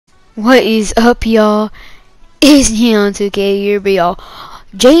What is up, y'all? It's Neon 2K here, but y'all,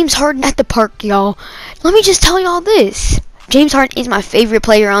 James Harden at the park, y'all. Let me just tell y'all this. James Harden is my favorite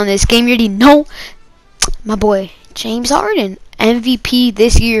player on this game. You already know. My boy, James Harden. MVP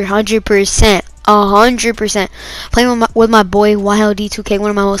this year, 100%. 100%. Playing with my boy, YLD2K,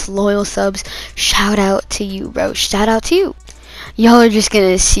 one of my most loyal subs. Shout out to you, bro. Shout out to you. Y'all are just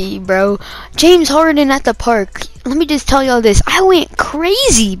gonna see, bro. James Harden at the park. Let me just tell y'all this. I went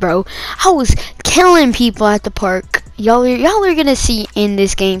crazy, bro. I was killing people at the park. Y'all are gonna see in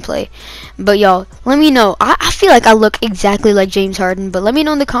this gameplay. But y'all, let me know. I feel like I look exactly like James Harden. But let me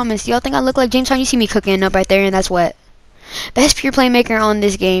know in the comments. Y'all think I look like James Harden? You see me cooking up right there, and that's what. Best pure playmaker on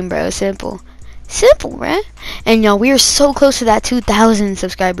this game, bro. Simple. Simple, bruh. And y'all, we are so close to that 2,000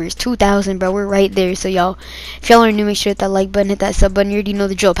 subscribers. 2,000, bro. We're right there. So y'all, if y'all are new, make sure to hit that like button, hit that sub button. You already know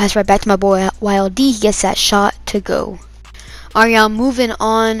the drill. Pass right back to my boy YLD. He gets that shot to go. Alright, y'all, moving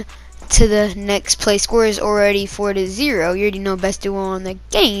on to the next play. Score is already 4-0. You already know best duo on the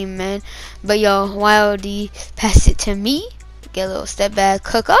game, man. But y'all, YLD pass it to me. Get a little step back,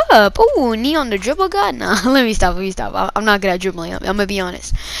 cook up. Ooh, knee on the dribble, God. Nah, let me stop. I'm not good at dribbling. I'm gonna be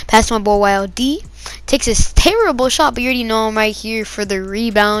honest. Pass to my boy YLD. Takes a terrible shot, but you already know I'm right here for the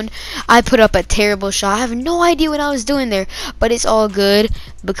rebound. I put up a terrible shot. I have no idea what I was doing there, but it's all good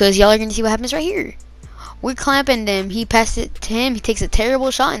because y'all are gonna see what happens right here. We're clamping them. He passed it to him. He takes a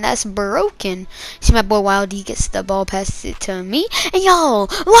terrible shot, and that's broken. See my boy YLD gets the ball, passes it to me, and y'all,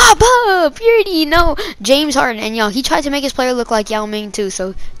 lob up. You already know James Harden, and y'all, he tried to make his player look like Yao Ming too.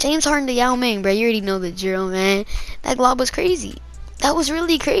 So James Harden to Yao Ming, bro. You already know the drill, man. That lob was crazy. That was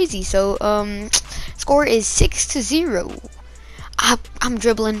really crazy. So score is 6-0. I'm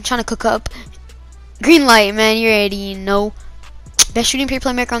dribbling, trying to cook up. Green light, man. You already know. Best shooting pure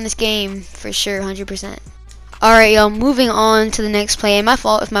playmaker on this game for sure, 100%. Alright, y'all, moving on to the next play. And my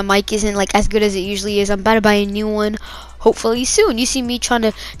fault if my mic isn't like as good as it usually is. I'm about to buy a new one, hopefully soon. You see me trying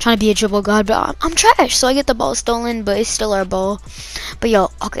to be a dribble god, but I'm trash. So I get the ball stolen, but it's still our ball. But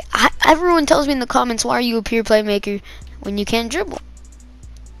y'all, okay, everyone tells me in the comments, why are you a pure playmaker when you can't dribble?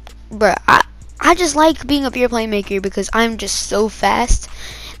 Bruh, I just like being a pure playmaker because I'm just so fast.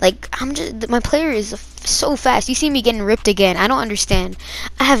 Like, my player is so fast. You see me getting ripped again. I don't understand.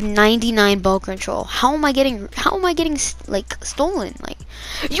 I have 99 ball control. How am I getting like stolen? Like,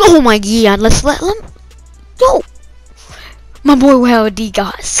 oh my god, let him. Yo, my boy YLD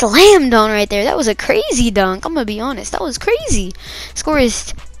got slammed on right there. That was a crazy dunk. I'm gonna be honest. That was crazy. Score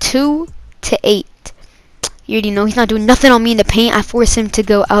is 2-8. You already know he's not doing nothing on me in the paint. I force him to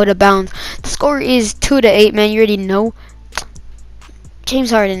go out of bounds. The score is 2-8, man. You already know.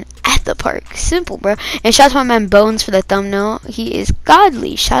 James Harden at the park. Simple, bro. And shout out to my man Bones for the thumbnail. He is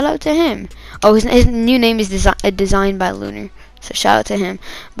godly. Shout out to him. Oh, his new name is designed by Lunar. So shout out to him.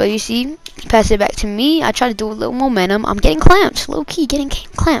 But you see, pass it back to me. I try to do a little momentum. I'm getting clamped. Low key, getting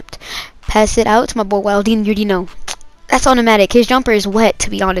clamped. Pass it out to my boy YLD. You already know. That's automatic. His jumper is wet, to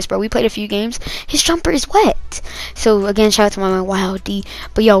be honest, bro. We played a few games. His jumper is wet. So, again, shout out to my man YLD.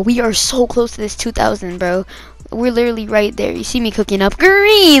 But, yo, we are so close to this 2,000, bro. We're literally right there. You see me cooking up.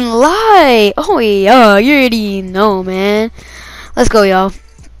 Green light. Oh, yeah. You already know, man. Let's go, y'all.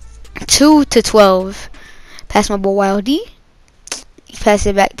 2-12. Pass my boy YLD. Pass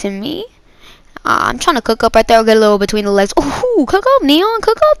it back to me. I'm trying to cook up right there. I'll get a little between the legs. Ooh, cook up, Neon.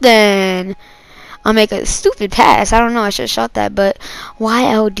 Cook up, then. I'll make a stupid pass. I don't know. I should have shot that. But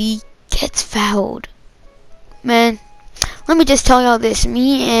YLD gets fouled. Man. Let me just tell y'all this.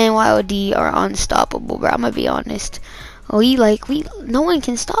 Me and YLD are unstoppable, bro. I'm gonna be honest. No one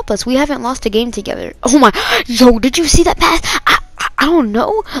can stop us. We haven't lost a game together. Oh my, yo, did you see that pass? I don't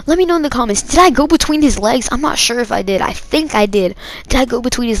know. Let me know in the comments. Did I go between his legs? I'm not sure if I did. I think I did. Did I go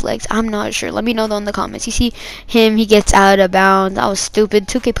between his legs? I'm not sure. Let me know though in the comments. You see him, he gets out of bounds. That was stupid.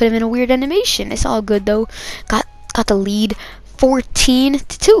 2K put him in a weird animation. It's all good though. Got the lead.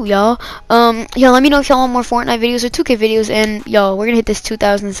 14-2, y'all. Yo, let me know if y'all want more Fortnite videos or 2K videos, and yo, we're gonna hit this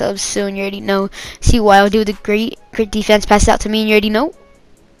 2,000 subs soon. You already know. See YLD with a great defense, pass it out to me, and you already know.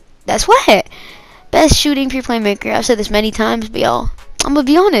 That's what. Best shooting pure playmaker. I've said this many times, but y'all, I'm gonna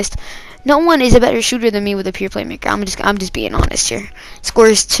be honest. No one is a better shooter than me with a pure playmaker. I'm just being honest here. Score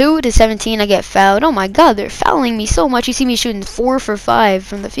is 2-17. I get fouled. Oh my god, they're fouling me so much. You see me shooting 4 for 5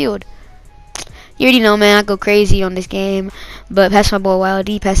 from the field. You already know, man. I go crazy on this game. But pass my boy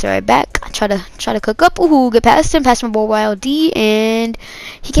YLD, pass it right back. I try to cook up. Ooh, get past him. Pass my boy YLD, and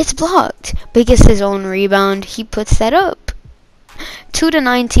he gets blocked. But he gets his own rebound. He puts that up.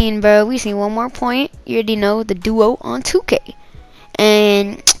 2-19, bro. We see one more point. You already know the duo on 2K.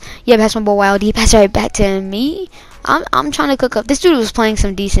 And yeah, pass my boy YLD. Pass it right back to me. I'm trying to cook up. This dude was playing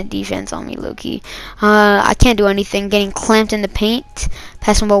some decent defense on me, low-key. I can't do anything. Getting clamped in the paint.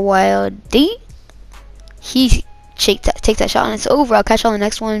 Passing ball wild D. He takes that shot and it's over. I'll catch y'all on the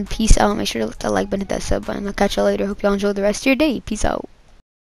next one. Peace out. Make sure to hit that like button, hit that sub button. I'll catch y'all later. Hope y'all enjoy the rest of your day. Peace out.